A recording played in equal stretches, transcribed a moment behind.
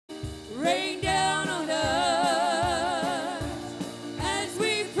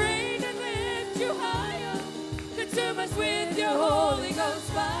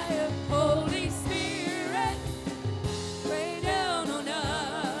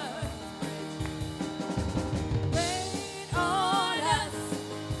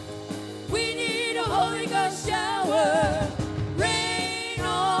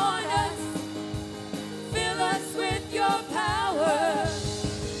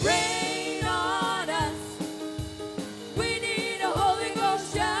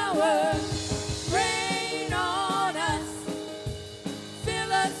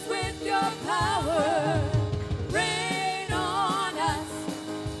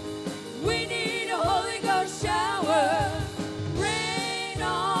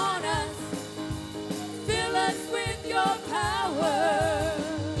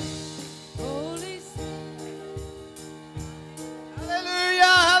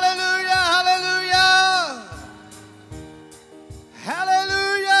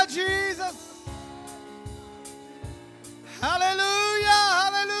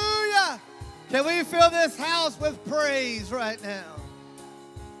house with praise right now.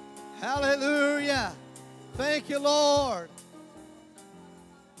 Hallelujah. Thank you, Lord.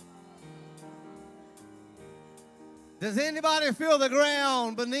 Does anybody feel the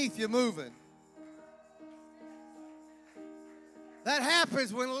ground beneath you moving? That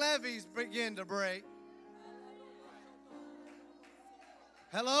happens when levees begin to break.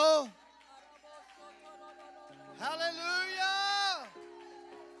 Hello? Hallelujah.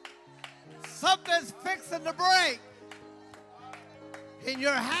 Something's fixing to break. In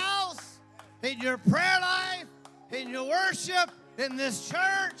your house, in your prayer life, in your worship, in this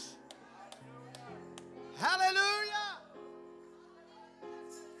church. Hallelujah.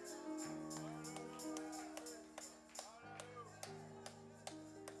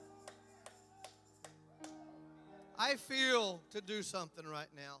 I feel to do something right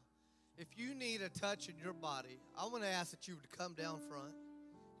now. If you need a touch in your body, I want to ask that you would come down front,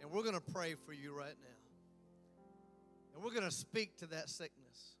 and we're going to pray for you right now. And we're going to speak to that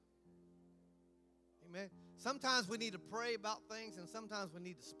sickness. Amen. Sometimes we need to pray about things, and sometimes we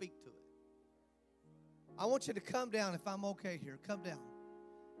need to speak to it. I want you to come down, if I'm okay here. Come down.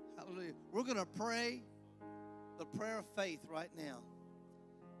 Hallelujah. We're going to pray the prayer of faith right now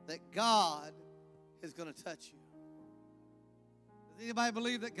that God is going to touch you. Does anybody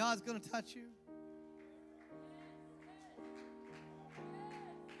believe that God's going to touch you?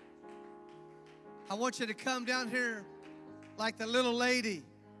 I want you to come down here like the little lady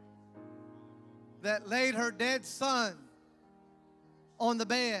that laid her dead son on the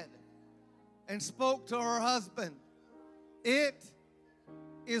bed and spoke to her husband. It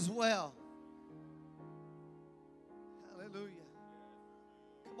is well. Hallelujah.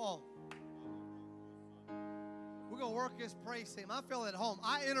 Come on. We're going to work this praise team. I feel at home.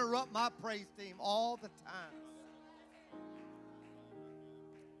 I interrupt my praise team all the time.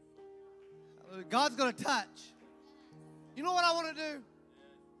 Hallelujah. God's going to touch. You know what I want to do?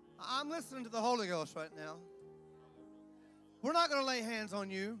 I'm listening to the Holy Ghost right now. We're not going to lay hands on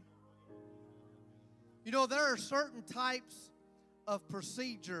you. You know, there are certain types of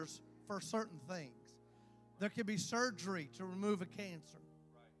procedures for certain things. There could be surgery to remove a cancer.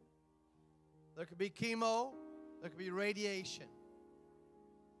 There could be chemo. There could be radiation.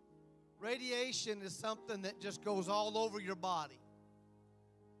 Radiation is something that just goes all over your body.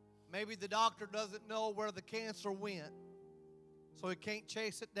 Maybe the doctor doesn't know where the cancer went, so he can't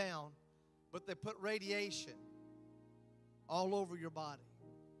chase it down, but they put radiation all over your body.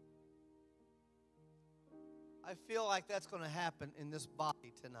 I feel like that's going to happen in this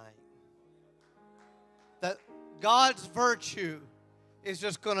body tonight. That God's virtue is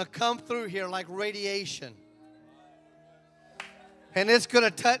just going to come through here like radiation. And it's going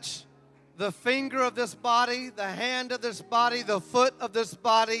to touch the finger of this body, the hand of this body, the foot of this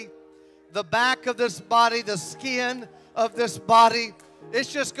body, the back of this body, the skin of this body.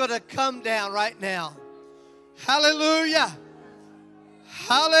 It's just going to come down right now. Hallelujah.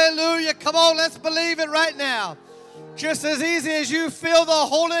 Hallelujah. Come on, let's believe it right now. Just as easy as you feel the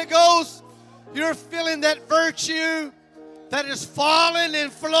Holy Ghost, you're feeling that virtue that is falling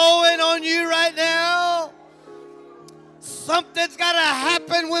and flowing on you right now. Something's got to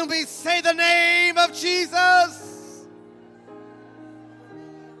happen when we say the name of Jesus.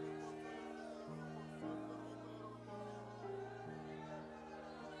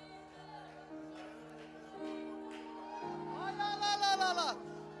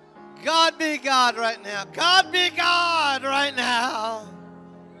 God be God right now. God be God right now.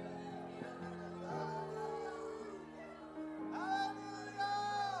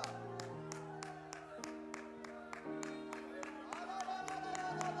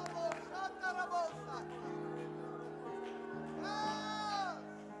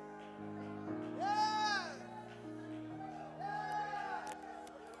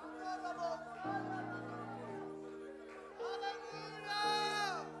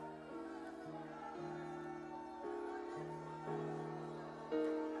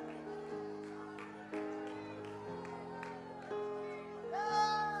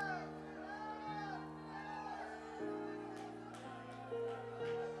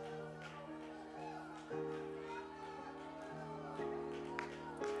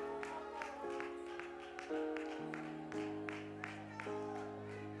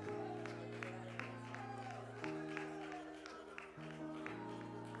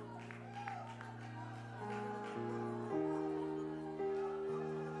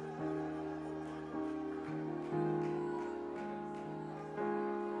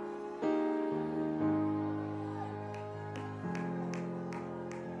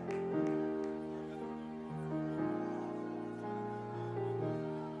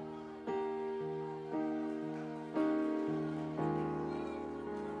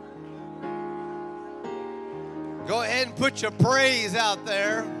 Go ahead and put your praise out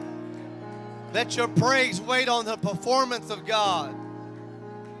there. Let your praise wait on the performance of God.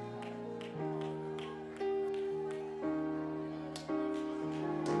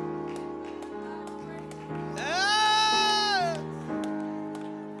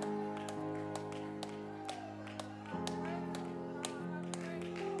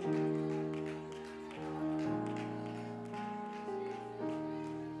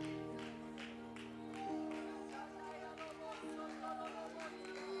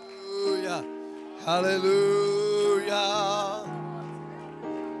 Hallelujah.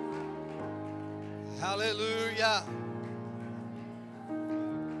 Hallelujah.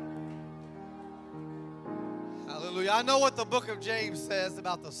 Hallelujah. I know what the book of James says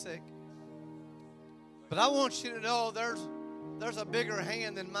about the sick, but I want you to know there's a bigger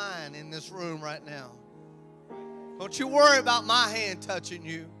hand than mine in this room right now. Don't you worry about my hand touching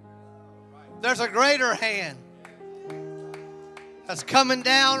you. There's a greater hand that's coming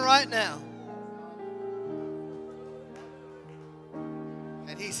down right now.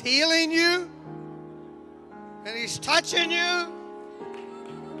 And He's healing you. And He's touching you.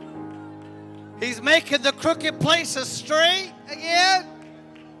 He's making the crooked places straight again.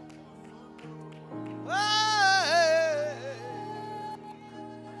 Hey.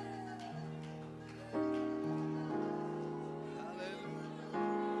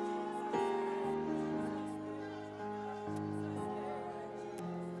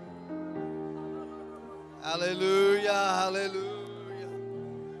 Hallelujah, hallelujah.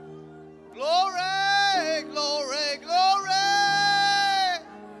 Glory, glory, glory.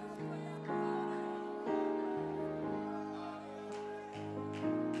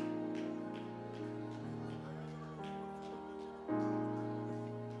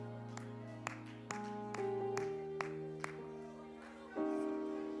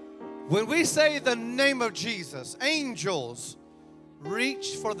 When we say the name of Jesus, angels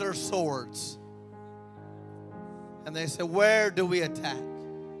reach for their swords. And they say, where do we attack?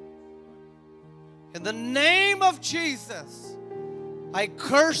 In the name of Jesus, I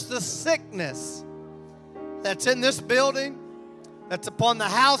curse the sickness that's in this building, that's upon the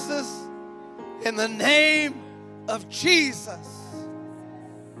houses, in the name of Jesus.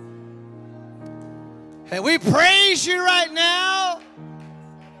 And we praise you right now.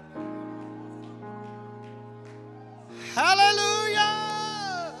 Hallelujah.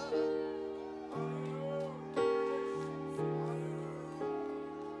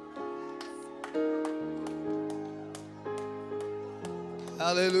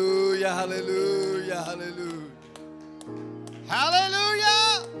 Hallelujah, hallelujah, hallelujah.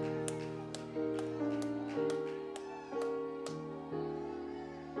 Hallelujah.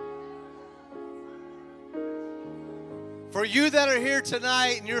 For you that are here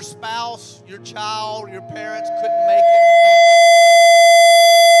tonight and your spouse, your child, your parents couldn't make it.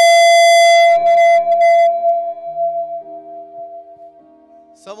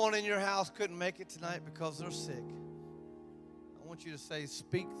 Someone in your house couldn't make it tonight because they're sick. I want you to say,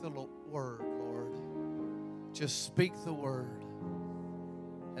 speak the word, Lord. Just speak the word.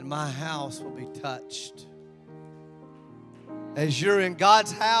 And my house will be touched. As you're in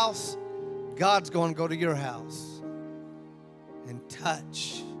God's house, God's going to go to your house and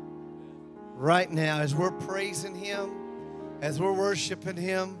touch. Right now, as we're praising Him, as we're worshiping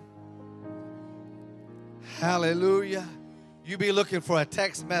Him, hallelujah. You be looking for a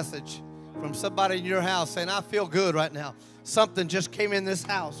text message from somebody in your house saying, I feel good right now. Something just came in this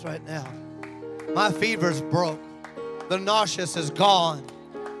house right now. My fever's broke. The nauseous is gone.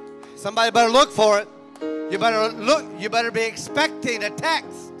 Somebody better look for it. You better look. You better be expecting a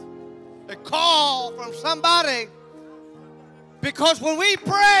text, a call from somebody. Because when we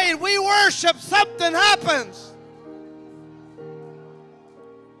pray and we worship, something happens.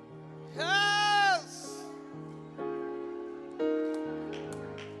 Yes.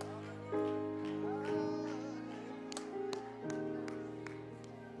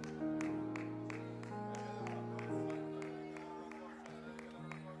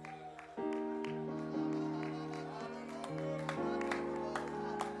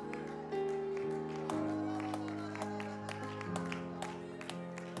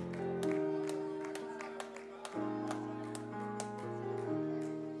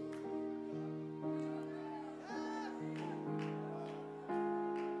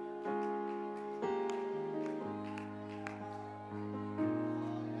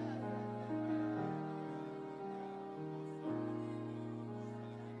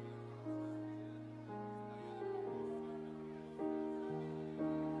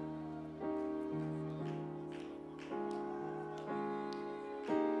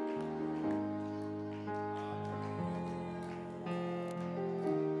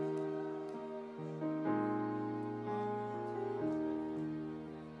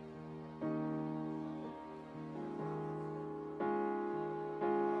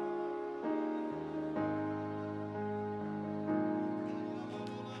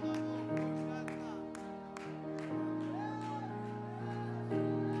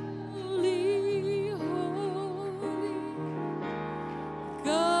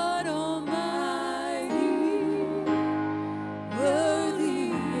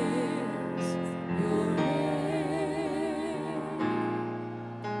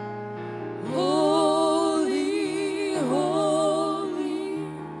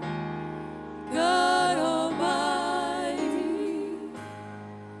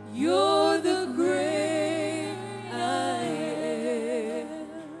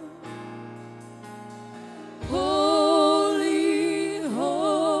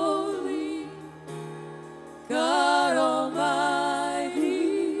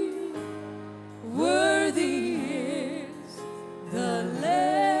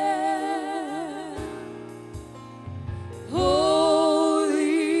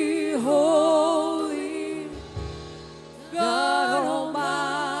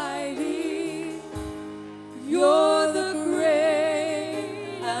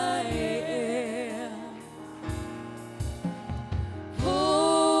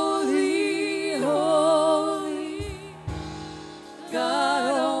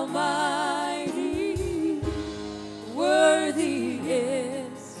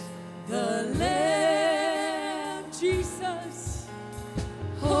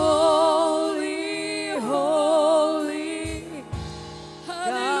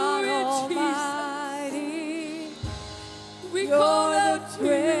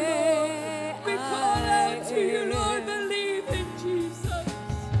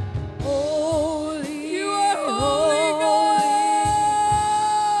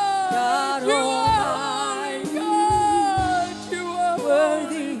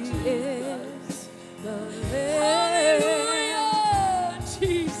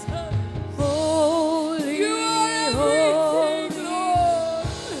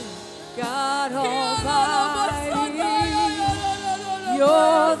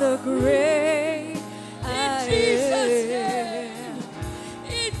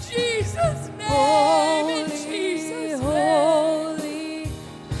 Jesus' name. In Jesus' name.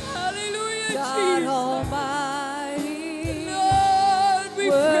 Hallelujah, God Almighty. Lord, we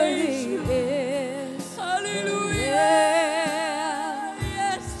praise you. Hallelujah.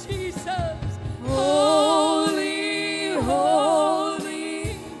 Yes, Jesus. Holy,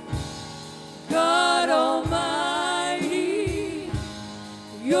 holy, God Almighty.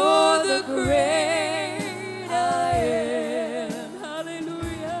 You're the great I am.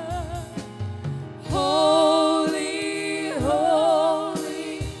 Hallelujah. Holy,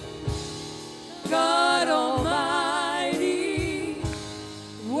 holy, God Almighty.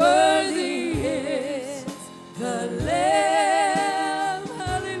 Worthy is the Lamb.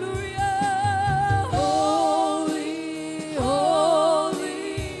 Hallelujah. Holy,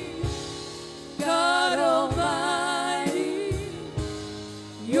 holy, God Almighty.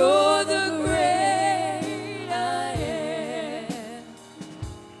 You're the great I am.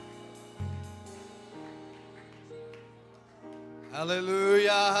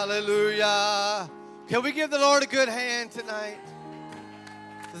 Hallelujah, hallelujah. Can we give the Lord a good hand tonight?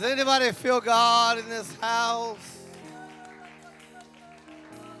 Does anybody feel God in this house?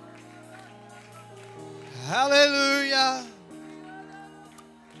 Hallelujah.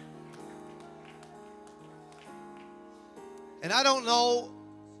 And I don't know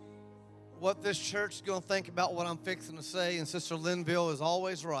what this church is going to think about what I'm fixing to say, and Sister Linville is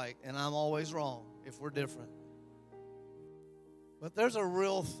always right, and I'm always wrong if we're different. But there's a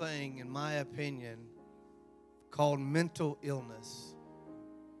real thing, in my opinion, called mental illness.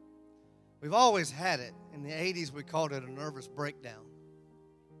 We've always had it. In the 80s, we called it a nervous breakdown.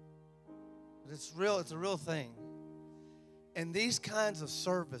 But it's real, it's a real thing. And these kinds of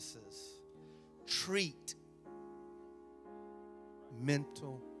services treat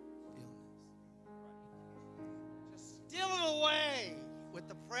mental illness. Just steal it away with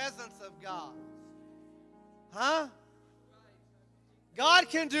the presence of God. Huh? God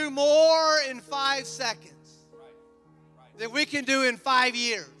can do more in 5 seconds than we can do in 5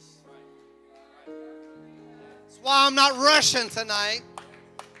 years. That's why I'm not rushing tonight.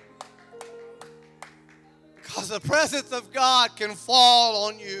 Because the presence of God can fall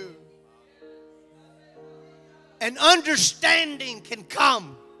on you. And understanding can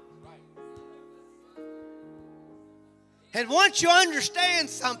come. And once you understand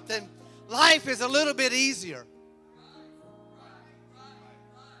something, life is a little bit easier.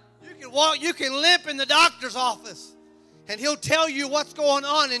 You can limp in the doctor's office, and he'll tell you what's going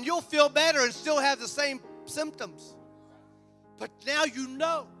on, and you'll feel better and still have the same symptoms. But now you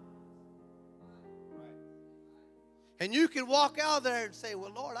know. And you can walk out there and say,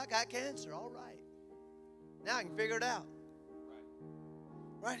 well, Lord, I got cancer. All right. Now I can figure it out.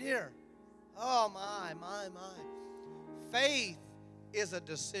 Right here. Oh, my. Faith is a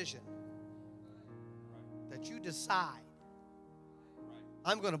decision that you decide.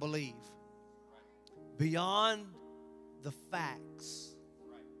 I'm going to believe beyond the facts.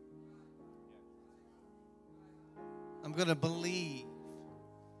 I'm going to believe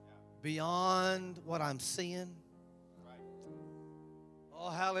beyond what I'm seeing.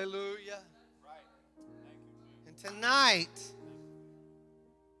 Oh, hallelujah. And tonight,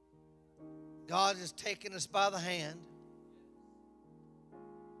 God is taking us by the hand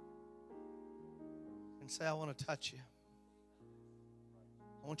and say, I want to touch you.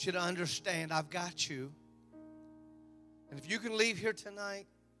 I want you to understand I've got you. And if you can leave here tonight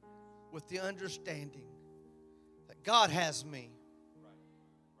with the understanding that God has me.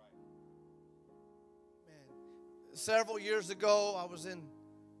 Man, several years ago, I was in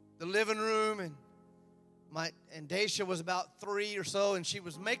the living room, and Daisha was about 3 or so, and she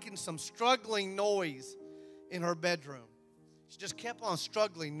was making some struggling noise in her bedroom. She just kept on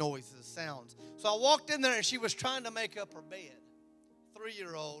struggling noises, sounds. So I walked in there, and she was trying to make up her bed.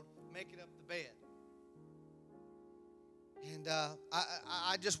 3-year-old making up the bed. And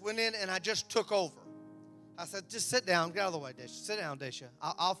I just went in and I just took over. I said, just sit down. Get out of the way, Daisha. Sit down, Daisha.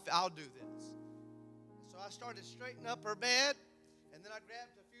 I'll do this. So I started straightening up her bed, and then I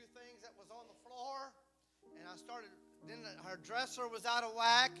grabbed a few things that was on the floor, and I started, then her dresser was out of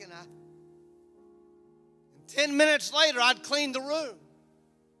whack, and 10 minutes later, I'd cleaned the room.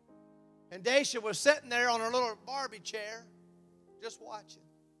 And Daisha was sitting there on her little Barbie chair, just watching.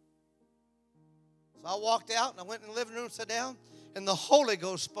 So I walked out and I went in the living room and sat down, and the Holy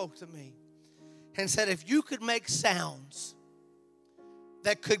Ghost spoke to me and said, if you could make sounds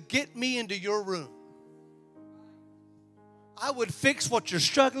that could get me into your room, I would fix what you're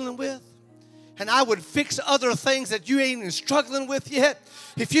struggling with, and I would fix other things that you ain't even struggling with yet.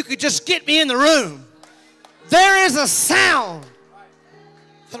 If you could just get me in the room. There is a sound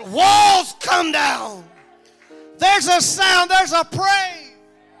The walls come down. There's a sound, there's a praise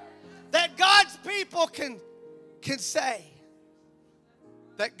that God's people can say.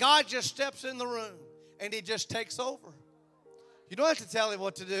 That God just steps in the room and He just takes over. You don't have to tell Him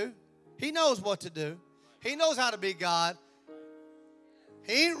what to do. He knows what to do. He knows how to be God.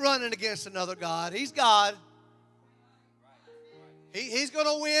 He ain't running against another God. He's God. He's going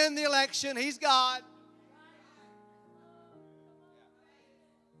to win the election. He's God.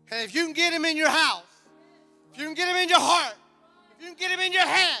 And if you can get Him in your house, if you can get Him in your heart, if you can get Him in your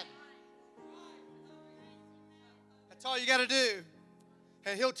head, that's all you got to do.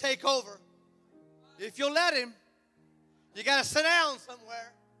 And He'll take over. If you'll let Him, you got to sit down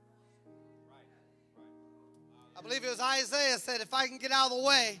somewhere. I believe it was Isaiah said, if I can get out of the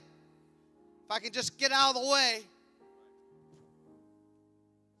way, if I can just get out of the way. It's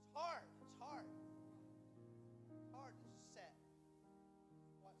hard. It's hard. It's hard to set.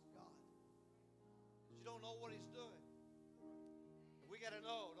 Watch God. You don't know what He's doing. We got to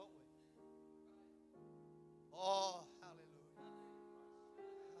know, don't we? Oh,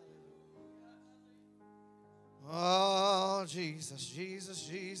 oh, Jesus, Jesus,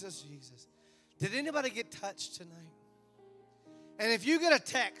 Jesus, Jesus. Did anybody get touched tonight? And if you get a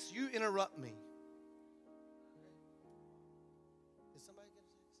text, you interrupt me. Did somebody get a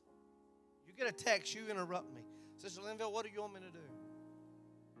text? You get a text, you interrupt me. Sister Linville, what do you want me to do?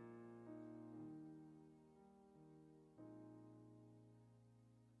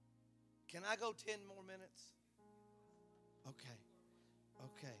 Can I go 10 more minutes? Okay.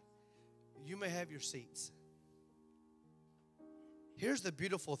 Okay. You may have your seats. Here's the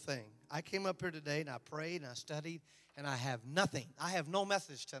beautiful thing. I came up here today and I prayed and I studied and I have nothing. I have no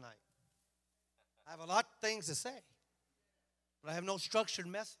message tonight. I have a lot of things to say, but I have no structured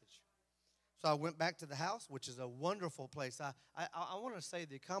message. So I went back to the house, which is a wonderful place. I want to say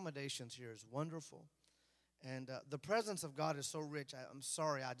the accommodations here is wonderful. And the presence of God is so rich. I'm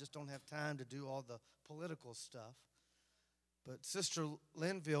sorry, I just don't have time to do all the political stuff. But Sister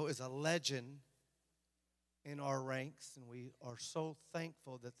Linville is a legend in our ranks, and we are so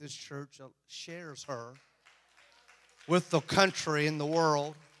thankful that this church shares her with the country and the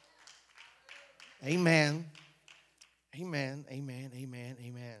world. Amen. Amen, amen, amen,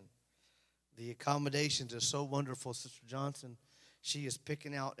 amen. The accommodations are so wonderful. Sister Johnson, she is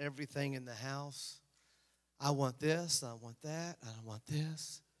picking out everything in the house. I want this, I want that, I want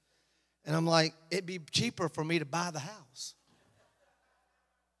this. And I'm like, it'd be cheaper for me to buy the house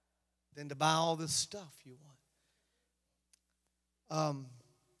than to buy all this stuff you want.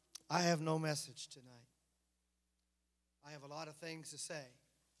 I have no message tonight. I have a lot of things to say.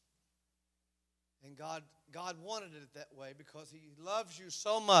 And God wanted it that way because He loves you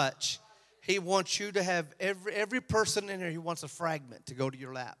so much. He wants you to have, every person in here, He wants a fragment to go to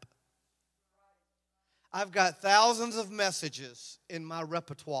your lap. I've got thousands of messages in my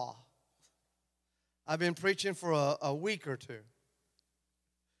repertoire. I've been preaching for a week or two.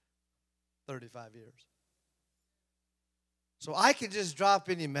 35 years. So I can just drop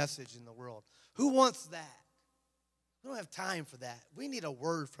any message in the world. Who wants that? We don't have time for that. We need a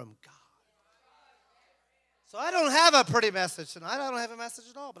word from God. So I don't have a pretty message tonight. I don't have a message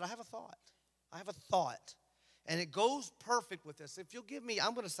at all, but I have a thought. I have a thought. And it goes perfect with this. If you'll give me,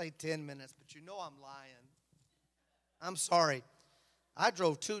 I'm going to say 10 minutes, but you know I'm lying. I'm sorry. I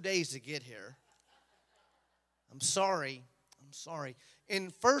drove 2 days to get here. I'm sorry. I'm sorry.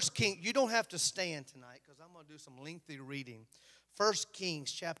 In 1 Kings, you don't have to stand tonight because I'm going to do some lengthy reading. 1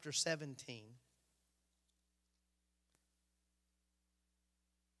 Kings chapter 17.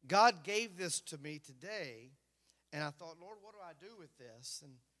 God gave this to me today, and I thought, Lord, what do I do with this?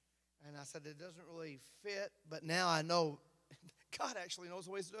 And I said, it doesn't really fit, but now I know God actually knows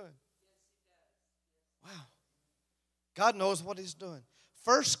what He's doing. Yes, He does. Wow. God knows what He's doing.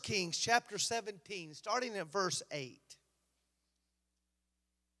 1 Kings chapter 17, starting at verse 8.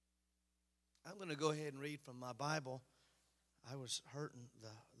 I'm going to go ahead and read from my Bible. I was hurting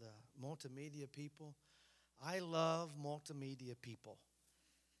the multimedia people. I love multimedia people.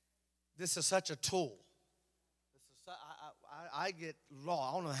 This is such a tool. I get lost.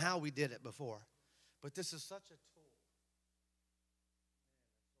 I don't know how we did it before, but this is such a tool.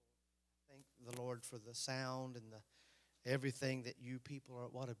 Thank the Lord for the sound and everything that you people are.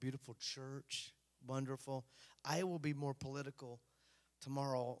 What a beautiful church. Wonderful. I will be more political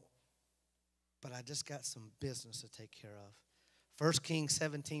tomorrow, but I just got some business to take care of. 1 Kings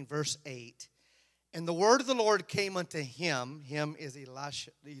 17, verse 8. And the word of the Lord came unto him is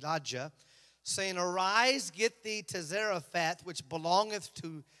Elijah, saying, Arise, get thee to Zarephath, which belongeth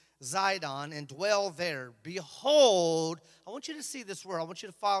to Zidon and dwell there. Behold, I want you to see this word. I want you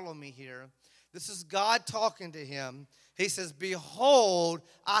to follow me here. This is God talking to him. He says, behold,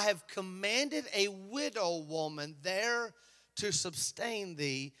 I have commanded a widow woman there to sustain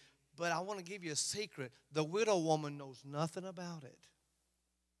thee. But I want to give you a secret. The widow woman knows nothing about it.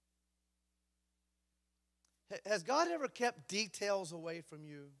 Has God ever kept details away from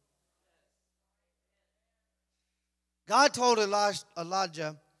you? God told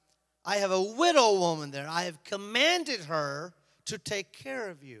Elijah, I have a widow woman there. I have commanded her to take care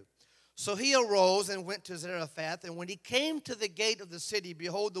of you. So he arose and went to Zarephath. And when he came to the gate of the city,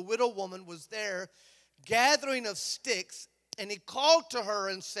 behold, the widow woman was there gathering of sticks. And he called to her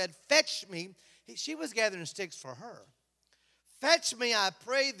and said, fetch me. She was gathering sticks for her. Fetch me, I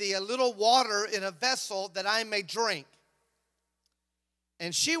pray thee, a little water in a vessel that I may drink.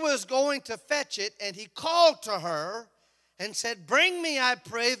 And she was going to fetch it, and he called to her and said, bring me, I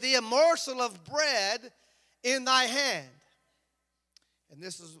pray thee, a morsel of bread in thy hand. And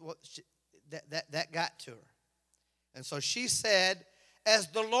this is what that got to her. And so she said, as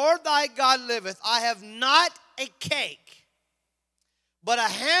the Lord thy God liveth, I have not a cake, but a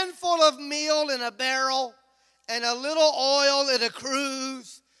handful of meal in a barrel, and a little oil in a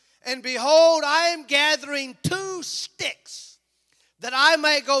cruse. And behold, I am gathering 2 sticks, that I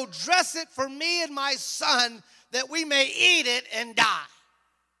may go dress it for me and my son, that we may eat it and die.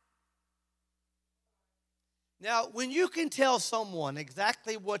 Now, when you can tell someone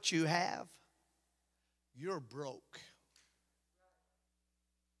exactly what you have, you're broke.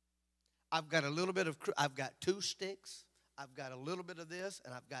 I've got a little bit of, I've got 2 sticks, I've got a little bit of this,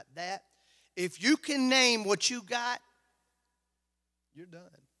 and I've got that. If you can name what you got, you're done.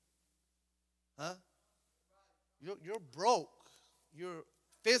 Huh? You're broke. You're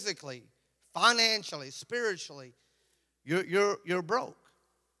physically, financially, spiritually, you're broke.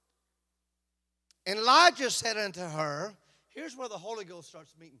 And Elijah said unto her, here's where the Holy Ghost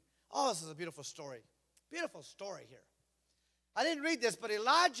starts meeting. Oh, this is a beautiful story. Beautiful story here. I didn't read this, but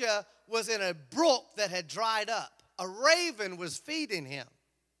Elijah was in a brook that had dried up. A raven was feeding him.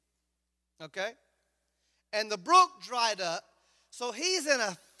 Okay? And the brook dried up, so he's in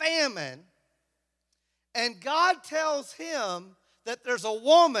a famine. And God tells him that there's a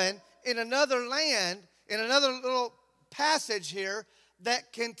woman in another land, in another little passage here,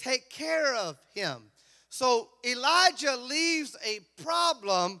 that can take care of him. So Elijah leaves a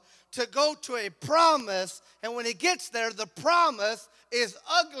problem to go to a promise, and when he gets there, the promise is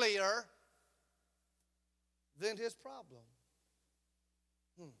uglier than his problem.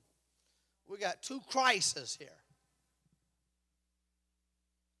 We got 2 crises here.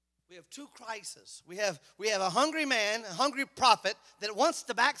 We have 2 crises. We have a hungry man, a hungry prophet that wants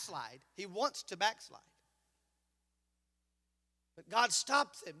to backslide. He wants to backslide. But God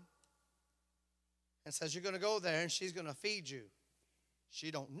stops him and says, you're going to go there and she's going to feed you.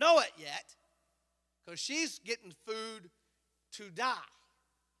 She don't know it yet because she's getting food to die.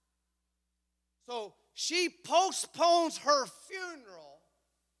 So she postpones her funeral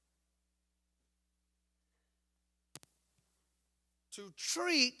to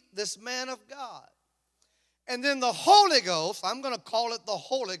treat this man of God. And then the Holy Ghost, I'm going to call it the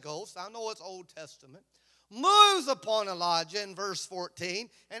Holy Ghost, I know it's Old Testament, moves upon Elijah in verse 14,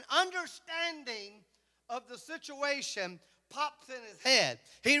 and understanding of the situation pops in his head.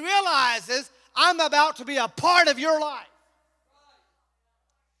 He realizes, I'm about to be a part of your life.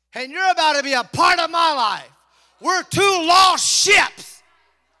 And you're about to be a part of my life. We're 2 lost ships.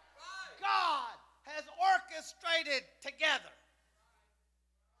 God has orchestrated together.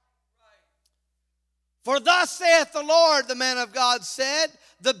 For thus saith the Lord, the man of God said,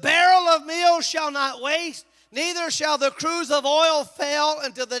 the barrel of meal shall not waste, neither shall the cruse of oil fail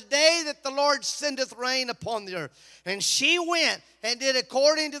until the day that the Lord sendeth rain upon the earth. And she went and did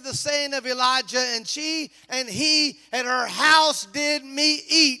according to the saying of Elijah, and she and he and her house did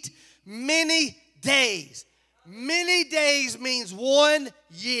eat many days. Many days means 1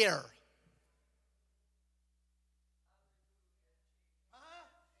 year.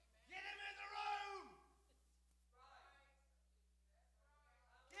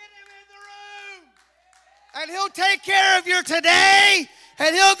 And he'll take care of you today.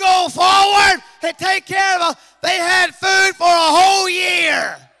 And he'll go forward and take care of them. They had food for a whole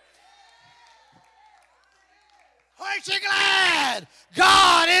year. Aren't you glad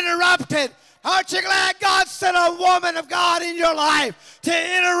God interrupted? Aren't you glad God sent a woman of God in your life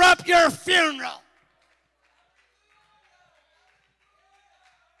to interrupt your funeral?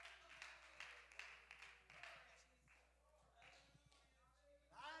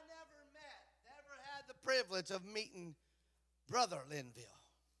 Privilege of meeting Brother Linville.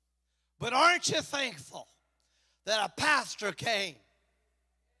 But aren't you thankful that a pastor came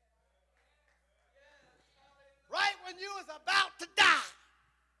right when you was about to die?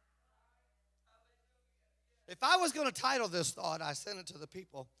 If I was going to title this thought, I sent it to the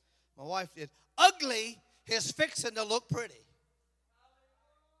people. My wife did. Ugly is fixing to look pretty.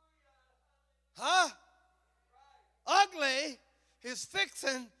 Huh? Ugly is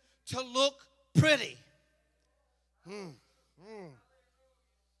fixing to look pretty.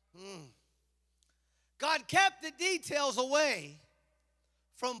 God kept the details away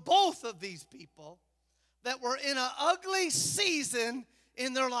from both of these people that were in an ugly season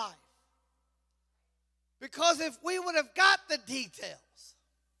in their life. Because if we would have got the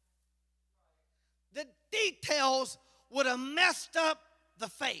details would have messed up the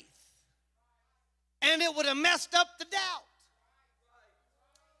faith. And it would have messed up the doubt.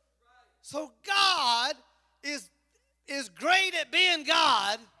 So God is great at being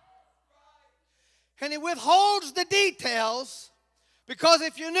God. And He withholds the details, because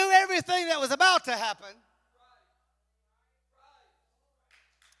if you knew everything that was about to happen,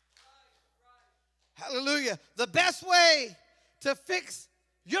 hallelujah, the best way to fix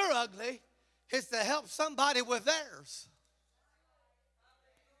your ugly is to help somebody with theirs.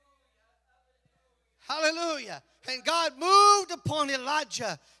 Hallelujah. And God moved upon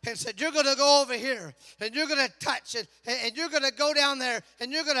Elijah and said, you're going to go over here and you're going to touch it and you're going to go down there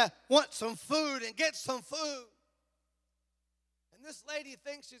and you're going to want some food and get some food. And this lady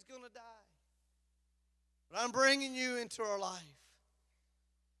thinks she's going to die. But I'm bringing you into her life.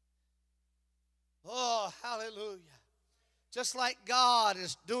 Oh, hallelujah. Just like God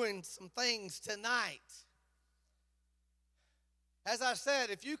is doing some things tonight. As I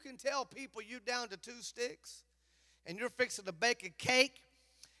said, if you can tell people you're down to 2 sticks and you're fixing to bake a cake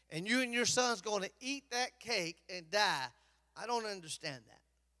and you and your son's going to eat that cake and die, I don't understand that.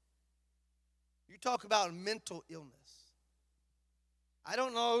 You talk about mental illness. I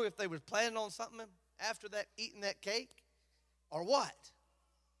don't know if they were planning on something after that, eating that cake, or what,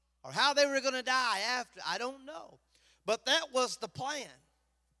 or how they were going to die after. I don't know. But that was the plan.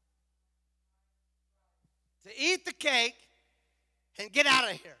 To eat the cake and get out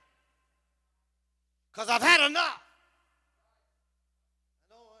of here. Because I've had enough.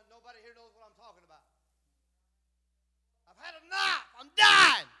 I know nobody here knows what I'm talking about. I've had enough. I'm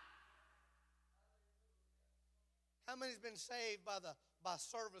done. How many's been saved by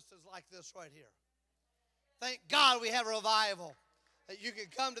services like this right here? Thank God we have revival. That you can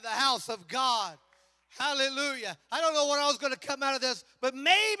come to the house of God. Hallelujah. I don't know what I was going to come out of this, but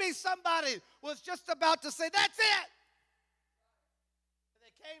maybe somebody was just about to say, that's it. And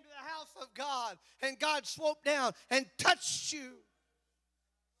they came to the house of God, and God swooped down and touched you.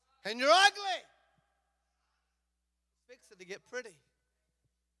 And you're ugly. Fix it to get pretty.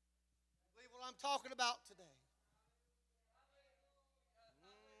 Believe what I'm talking about today.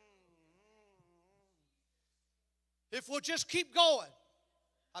 If we'll just keep going.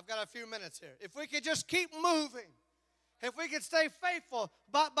 I've got a few minutes here. If we could just keep moving, if we could stay faithful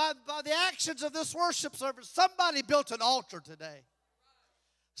by the actions of this worship service. Somebody built an altar today.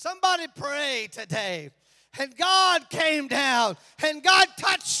 Somebody prayed today. And God came down and God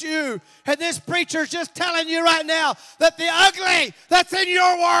touched you. And this preacher's just telling you right now that the ugly that's in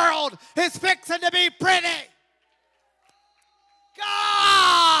your world is fixing to be pretty.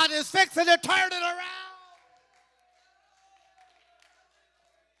 God is fixing to turn it around.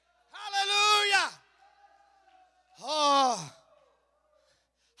 Hallelujah. Oh,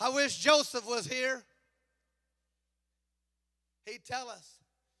 I wish Joseph was here. He'd tell us,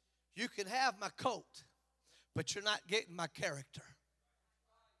 you can have my coat, but you're not getting my character.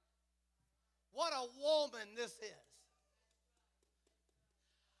 What a woman this is.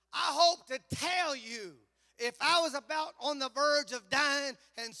 I hope to tell you, if I was about on the verge of dying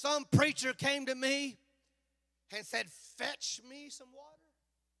and some preacher came to me and said, fetch me some water,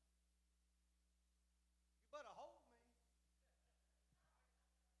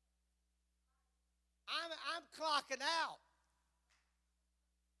 I'm clocking out.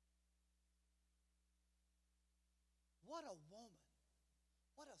 What a woman.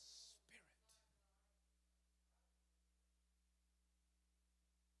 What a spirit.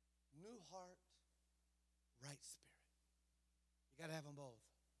 New heart, right spirit. You got to have them both.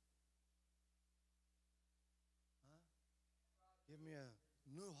 Huh? Give me a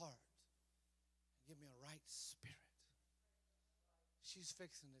new heart. Give me a right spirit. She's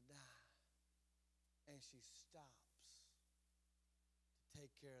fixing to die. And she stops to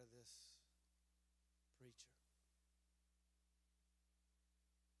take care of this preacher.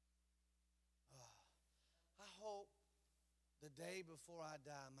 I hope the day before I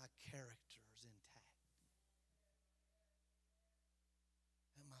die, my character is intact.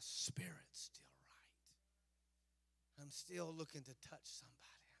 And my spirit's still right. I'm still looking to touch somebody.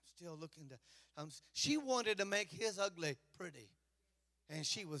 I'm still looking to, she wanted to make his ugly pretty. And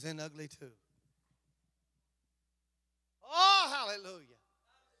she was in ugly too. Oh, hallelujah.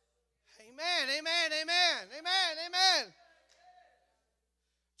 Amen, amen, amen, amen, amen.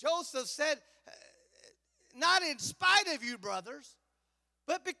 Joseph said, not in spite of you, brothers,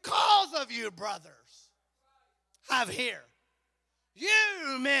 but because of you, brothers, I'm here.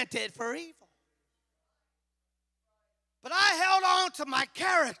 You meant it for evil. But I held on to my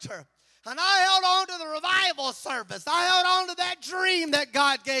character. And I held on to the revival service. I held on to that dream that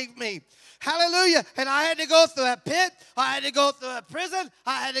God gave me. Hallelujah. And I had to go through a pit. I had to go through a prison.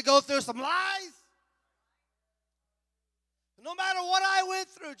 I had to go through some lies. No matter what I went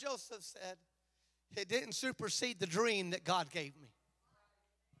through, Joseph said, it didn't supersede the dream that God gave me.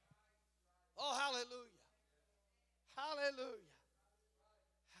 Oh, hallelujah. Hallelujah.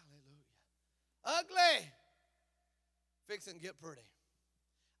 Hallelujah. Ugly. Fixing to get pretty.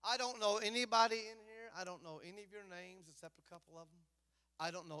 I don't know anybody in here. I don't know any of your names except a couple of them.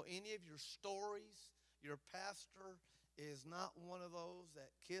 I don't know any of your stories. Your pastor is not one of those that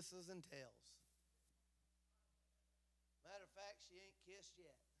kisses and tells. Matter of fact, she ain't kissed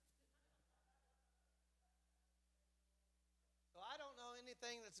yet. So I don't know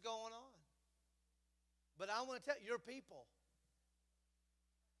anything that's going on. But I want to tell you, you're people.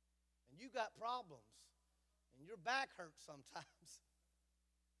 And you got problems. And your back hurts sometimes.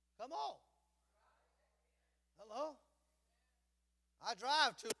 Come on. Hello? I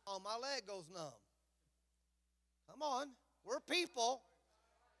drive too long. My leg goes numb. Come on. We're people.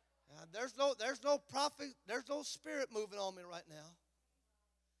 There's no prophet, there's no spirit moving on me right now.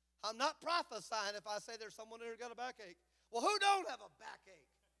 I'm not prophesying if I say there's someone there who got a backache. Well, who don't have a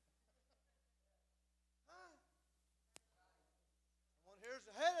backache? Huh? Someone here's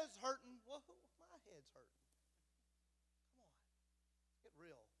the head is hurting. Well, my head's hurting. Come on. Get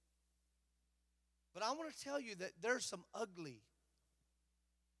real. But I want to tell you that there's some ugly,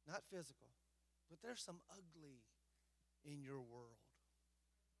 not physical, but there's some ugly in your world.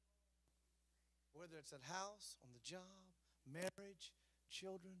 Whether it's at house, on the job, marriage,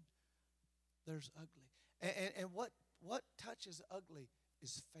 children, there's ugly. And what touches ugly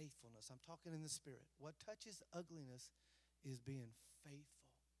is faithfulness. I'm talking in the spirit. What touches ugliness is being faithful.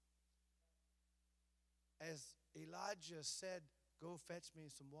 As Elijah said, go fetch me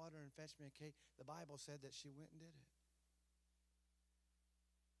some water and fetch me a cake. The Bible said that she went and did it.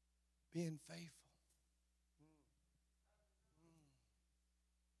 Being faithful.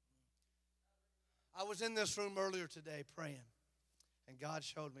 I was in this room earlier today praying, and God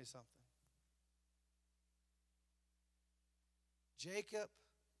showed me something. Jacob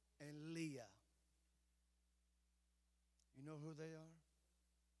and Leah. You know who they are?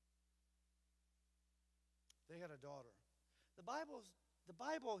 They had a daughter. The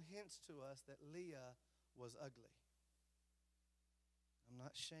Bible hints to us that Leah was ugly. I'm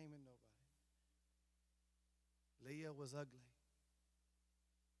not shaming nobody. Leah was ugly.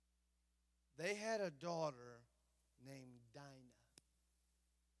 They had a daughter named Dinah.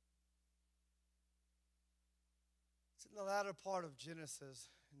 It's in the latter part of Genesis,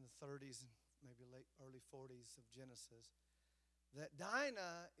 in the 30s and maybe early 40s of Genesis, that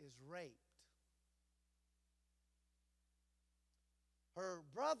Dinah is raped. Her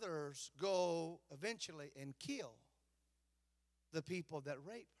brothers go eventually and kill the people that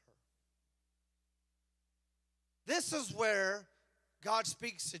raped her. This is where God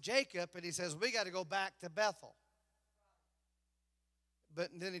speaks to Jacob and he says, we got to go back to Bethel. But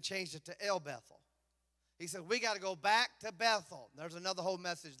then he changed it to El Bethel. He said, we got to go back to Bethel. There's another whole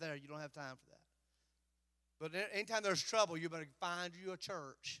message there. You don't have time for that. But anytime there's trouble, you better find you a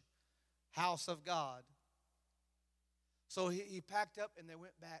church, house of God. So he packed up and they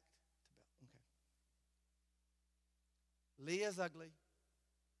went back to Bethel. Okay. Leah's ugly.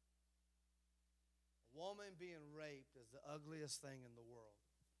 A woman being raped is the ugliest thing in the world.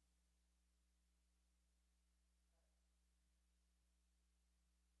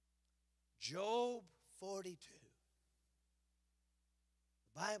 Job 42.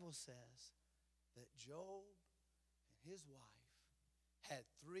 The Bible says that Job and his wife had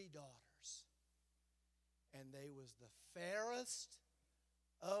 3 daughters. And they was the fairest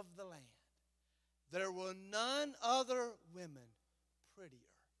of the land. There were none other women prettier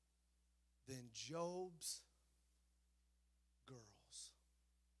than Job's girls.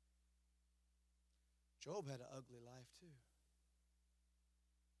 Job had an ugly life too.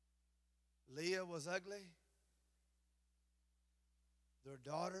 Leah was ugly. Their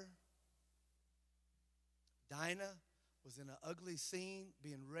daughter, Dinah, was in an ugly scene,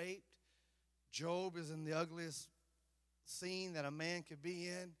 being raped. Job is in the ugliest scene that a man could be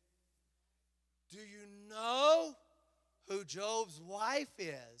in. Do you know who Job's wife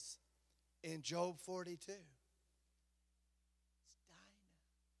is in Job 42? It's Dinah.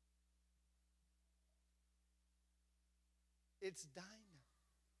 It's Dinah.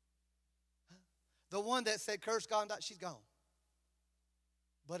 Huh? The one that said, curse God and die, she's gone.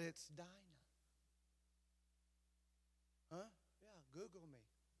 But it's Dinah. Huh? Yeah, Google me.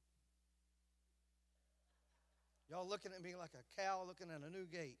 Y'all looking at me like a cow looking at a new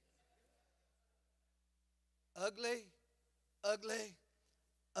gate. Ugly, ugly,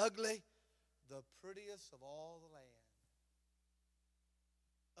 ugly, the prettiest of all the land.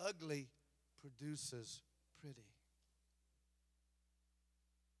 Ugly produces pretty.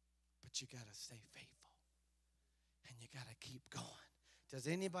 But you got to stay faithful. And you got to keep going. Does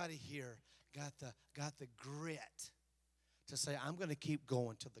anybody here got the grit to say, I'm going to keep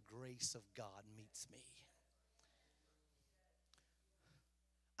going till the grace of God meets me?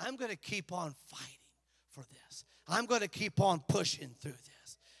 I'm going to keep on fighting for this. I'm going to keep on pushing through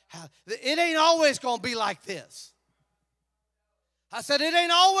this. It ain't always going to be like this. I said, it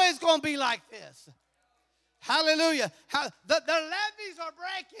ain't always going to be like this. Hallelujah. The levees are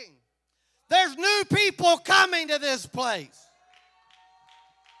breaking. There's new people coming to this place.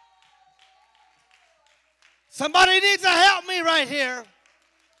 Somebody needs to help me right here.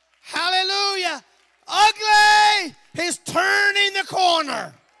 Hallelujah. Ugly is turning the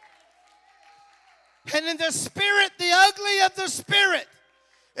corner. And in the spirit, the ugly of the spirit,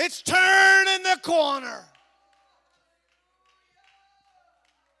 it's turning the corner.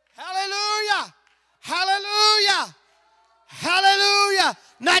 Hallelujah. Hallelujah. Hallelujah.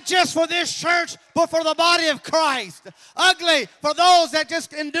 Not just for this church, but for the body of Christ. Ugly for those that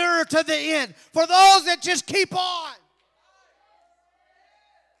just endure to the end. For those that just keep on.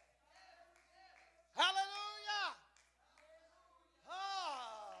 Hallelujah.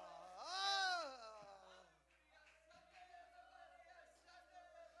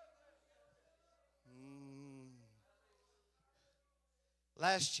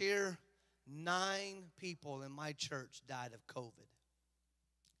 Last year, 9 people in my church died of COVID.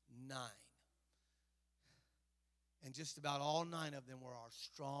 9. And just about all 9 of them were our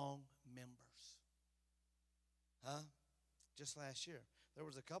strong members. Huh? Just last year. There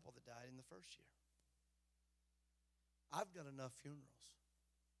was a couple that died in the first year. I've done enough funerals.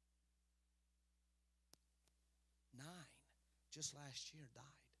 9 just last year died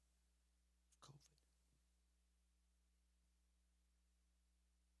of COVID.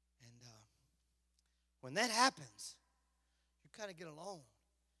 And when that happens, you kind of get alone.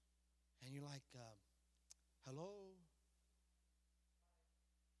 And you're like, hello?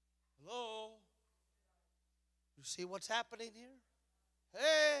 Hello? You see what's happening here?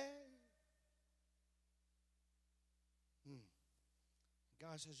 Hey!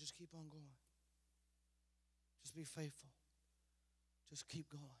 God says, just keep on going. Just be faithful. Just keep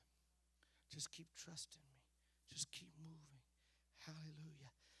going. Just keep trusting me. Just keep moving. Hallelujah.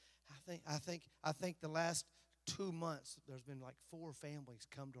 I think the last 2 months, there's been like 4 families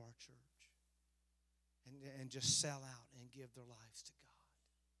come to our church and just sell out and give their lives to God.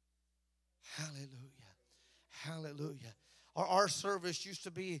 Hallelujah. Hallelujah. Our service used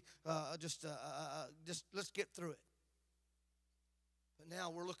to be just let's get through it. But now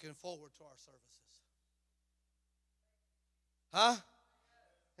we're looking forward to our services. Huh?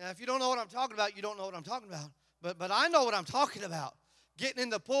 Now, if you don't know what I'm talking about, you don't know what I'm talking about. But I know what I'm talking about. Getting in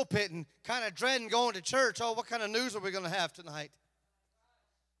the pulpit and kind of dreading going to church. Oh, what kind of news are we going to have tonight?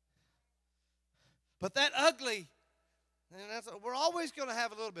 But that ugly, and we're always going to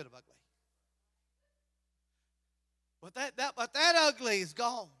have a little bit of ugly. But that ugly is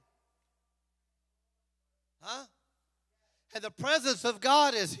gone. Huh? And the presence of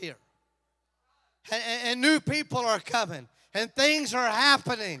God is here. And new people are coming. And things are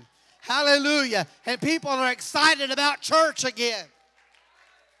happening. Hallelujah. And people are excited about church again.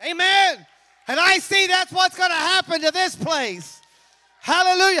 Amen. And I see that's what's going to happen to this place.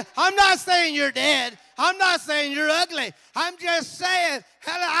 Hallelujah. I'm not saying you're dead. I'm not saying you're ugly. I'm just saying,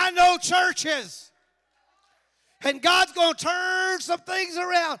 I know churches. And God's going to turn some things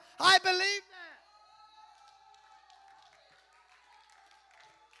around. I believe that.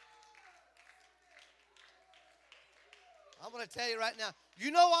 I'm going to tell you right now.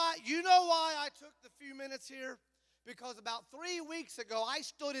 You know why I took the few minutes here? Because about 3 weeks ago, I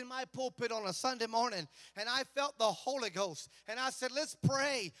stood in my pulpit on a Sunday morning, and I felt the Holy Ghost. And I said, let's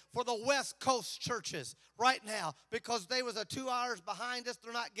pray for the West Coast churches right now, because they was 2 hours behind us.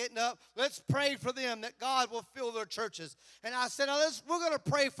 They're not getting up. Let's pray for them that God will fill their churches. And I said, we're going to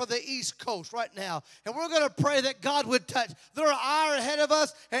pray for the East Coast right now. And we're going to pray that God would touch. They're an hour ahead of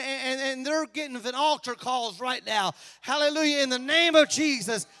us, and they're getting an altar calls right now. Hallelujah. In the name of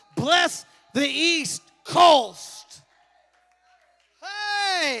Jesus, bless the East Coast.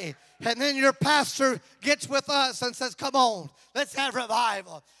 Hey! And then your pastor gets with us and says, come on, let's have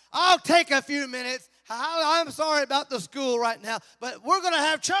revival. I'll take a few minutes. I'm sorry about the school right now, but we're going to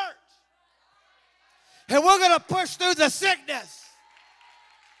have church. And we're going to push through the sickness.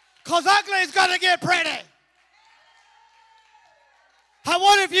 Because ugly is going to get pretty. I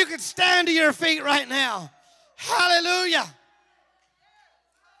wonder if you could stand to your feet right now. Hallelujah.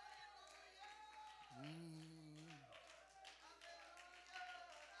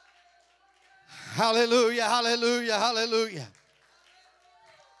 Hallelujah, hallelujah, hallelujah.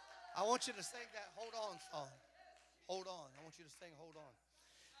 I want you to sing that Hold On song. Hold on. I want you to sing Hold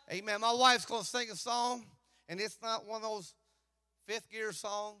On. Amen. My wife's going to sing a song, and it's not one of those fifth gear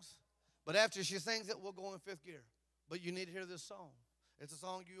songs, but after she sings it, we'll go in fifth gear. But you need to hear this song. It's a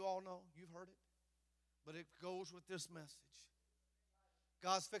song you all know. You've heard it. But it goes with this message.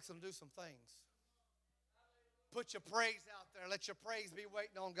 God's fixing to do some things. Put your praise out there. Let your praise be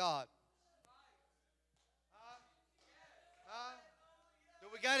waiting on God. Do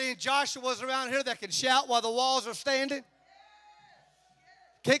we got any Joshuas around here that can shout while the walls are standing?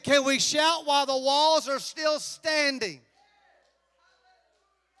 Can we shout while the walls are still standing?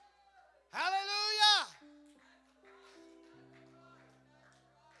 Hallelujah!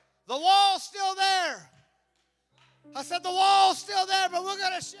 The wall's still there. I said the wall's still there, but we're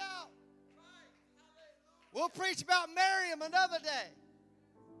going to shout. We'll preach about Miriam another day.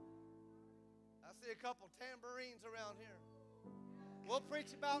 I see a couple tambourines around here. We'll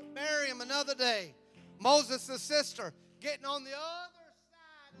preach about Miriam another day. Moses' sister getting on the other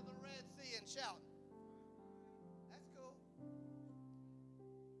side of the Red Sea and shouting. That's cool.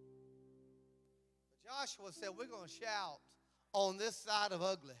 But Joshua said, we're going to shout on this side of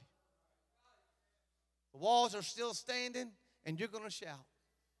ugly. The walls are still standing, and you're going to shout.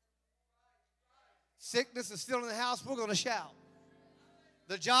 Sickness is still in the house, we're going to shout.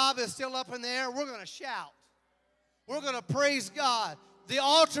 The job is still up in the air, we're going to shout. We're going to praise God. The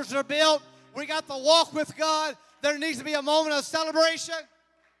altars are built. We got the walk with God. There needs to be a moment of celebration.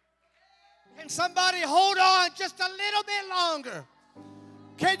 Can somebody hold on just a little bit longer?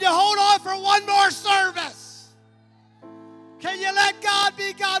 Can you hold on for one more service? Can you let God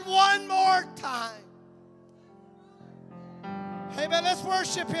be God one more time? Hey, man, let's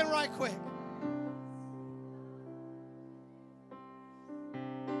worship Him right quick.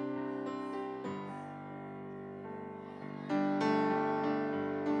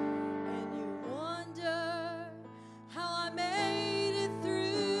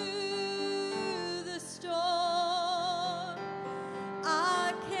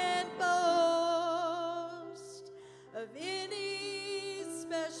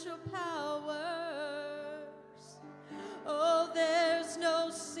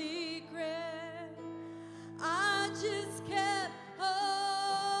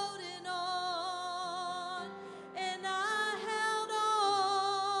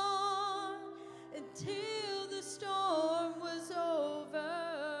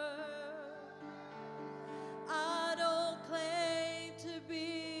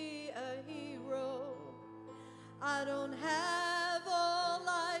 I don't have all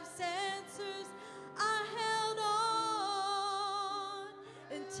life's answers. I held on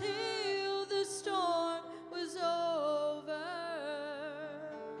until the storm was over.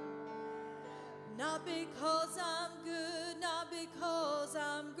 Not because I'm good, not because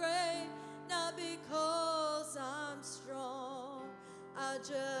I'm great, not because I'm strong. I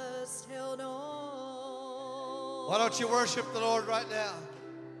just held on. Why don't you worship the Lord right now?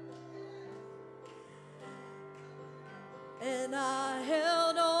 And I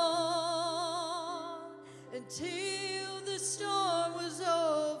held on until the storm was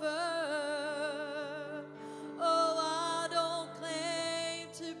over. Oh, I don't claim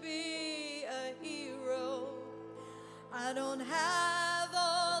to be a hero. I don't have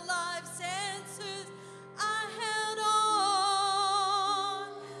all life's answers. I held on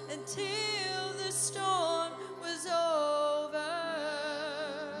until the storm was over.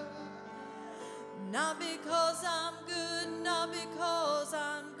 Not because I'm good, not because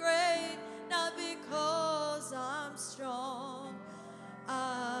I'm great, not because I'm strong.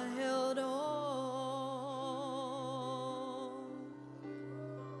 I held on.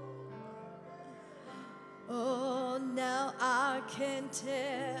 can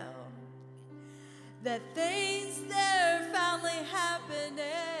tell that things their family happening,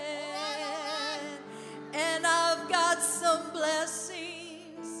 and I've got some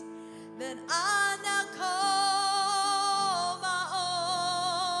blessings that I now call my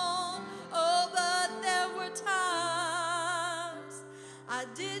own. Oh, but there were times I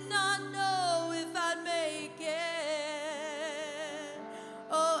did not know if I'd make it.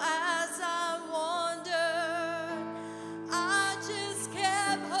 Oh, as I wandered, I just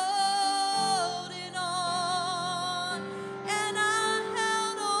kept holding on, and I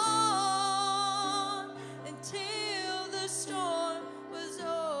held on until the storm was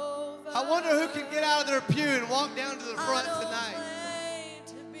over. I wonder who can get out of their pew and walk down to the front tonight.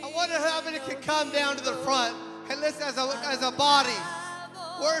 I wonder how many can come down to the front and listen as a body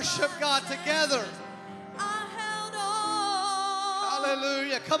worship God together. I held on.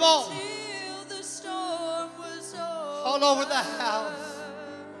 Hallelujah. Come on. Till the storm was over. All over the house.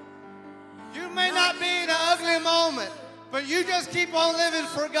 You may not be in an ugly moment, but you just keep on living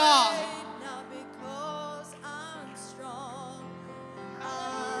for God. Not because I'm strong,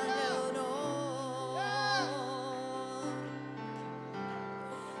 I held on.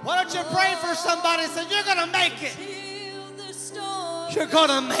 Why don't you pray for somebody and say, you're going to make it. Till the storm You're going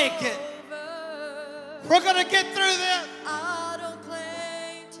to make it. over. We're going to get through this. I don't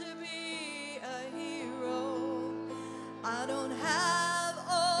claim to be a hero. I don't have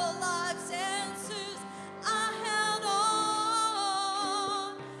all life's answers. I held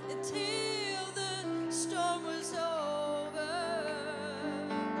on until the storm was over.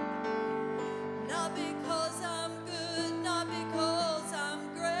 Not because I'm good, not because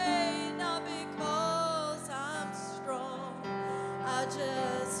I'm great, not because I'm strong. I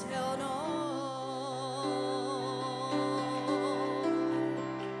just held on.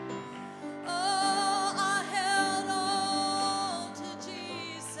 Oh, I held on to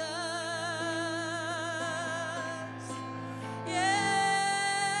Jesus. Yes,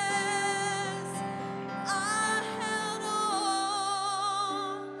 I held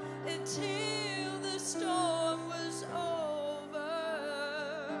on until the storm was over.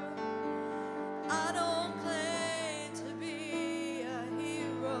 I don't claim to be a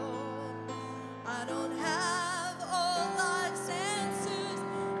hero. I don't have all life's answers.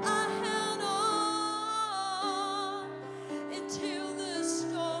 I held on until the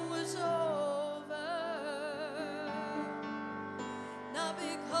storm was over. Not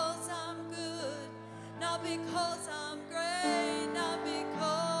because I'm good, not because I'm great, not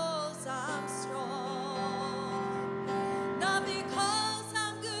because I'm strong. Not because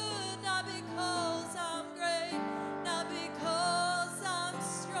I'm good, not because I'm great, not because I'm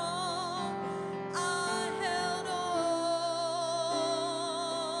strong. I held on.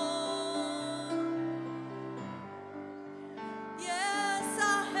 Yes,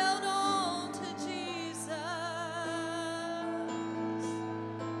 I held on to Jesus.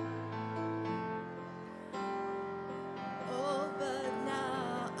 Oh, but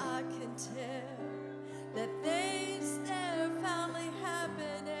now I can tell that things their family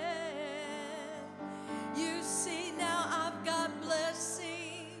happening. You see, now I've got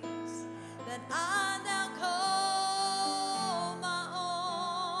blessings that I now call my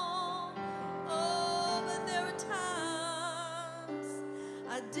own. Oh, but there were times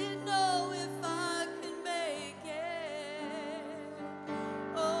I didn't know if I could make it.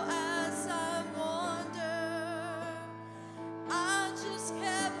 Oh, as I wandered, I just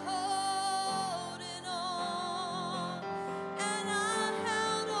kept holding on, and I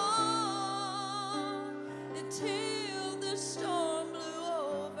held on until the storm blew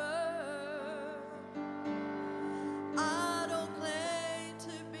over. I don't claim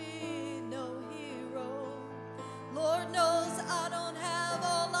to be no hero. Lord knows I don't have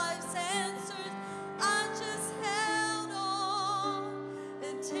all life's answers. I just held on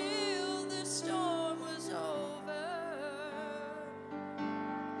until the storm was over.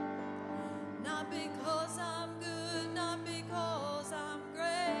 Not because I'm good, not because I'm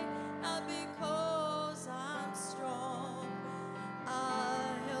great, not because I'm strong.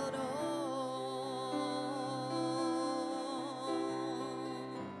 I held on.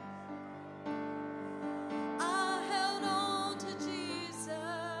 I held on to Jesus.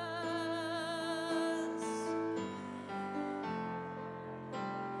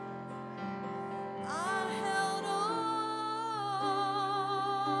 I held on.